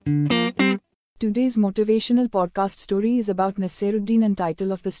Today's motivational podcast story is about Nasiruddin, and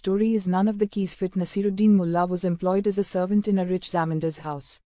title of the story is None of the Keys Fit. Nasiruddin Mullah was employed as a servant in a rich zamindar's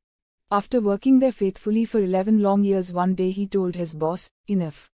house. After working there faithfully for 11 long years, one day he told his boss,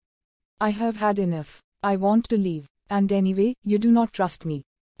 "Enough. I have had enough. I want to leave. And anyway, you do not trust me."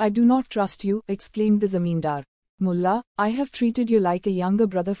 "I do not trust you," exclaimed the zamindar. "Mullah, I have treated you like a younger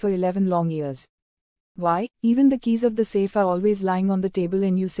brother for 11 long years. Why, even the keys of the safe are always lying on the table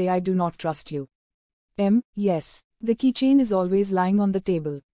and you say I do not trust you." Yes, the keychain is always lying on the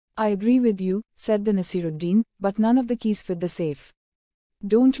table. "I agree with you," said the Nasiruddin, "but none of the keys fit the safe."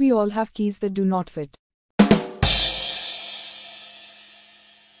 Don't we all have keys that do not fit?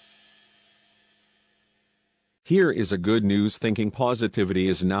 Here is a good news. Thinking Positivity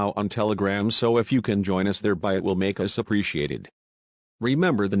is now on Telegram, so if you can join us thereby it will make us appreciated.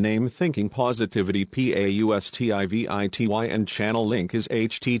 Remember the name Thinking Positivity, PAUSTIVITY, and channel link is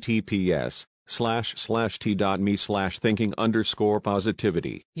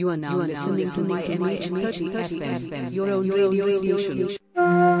https://t.me/thinking_positivity. You are now listening to my MH30 FM, your own radio station.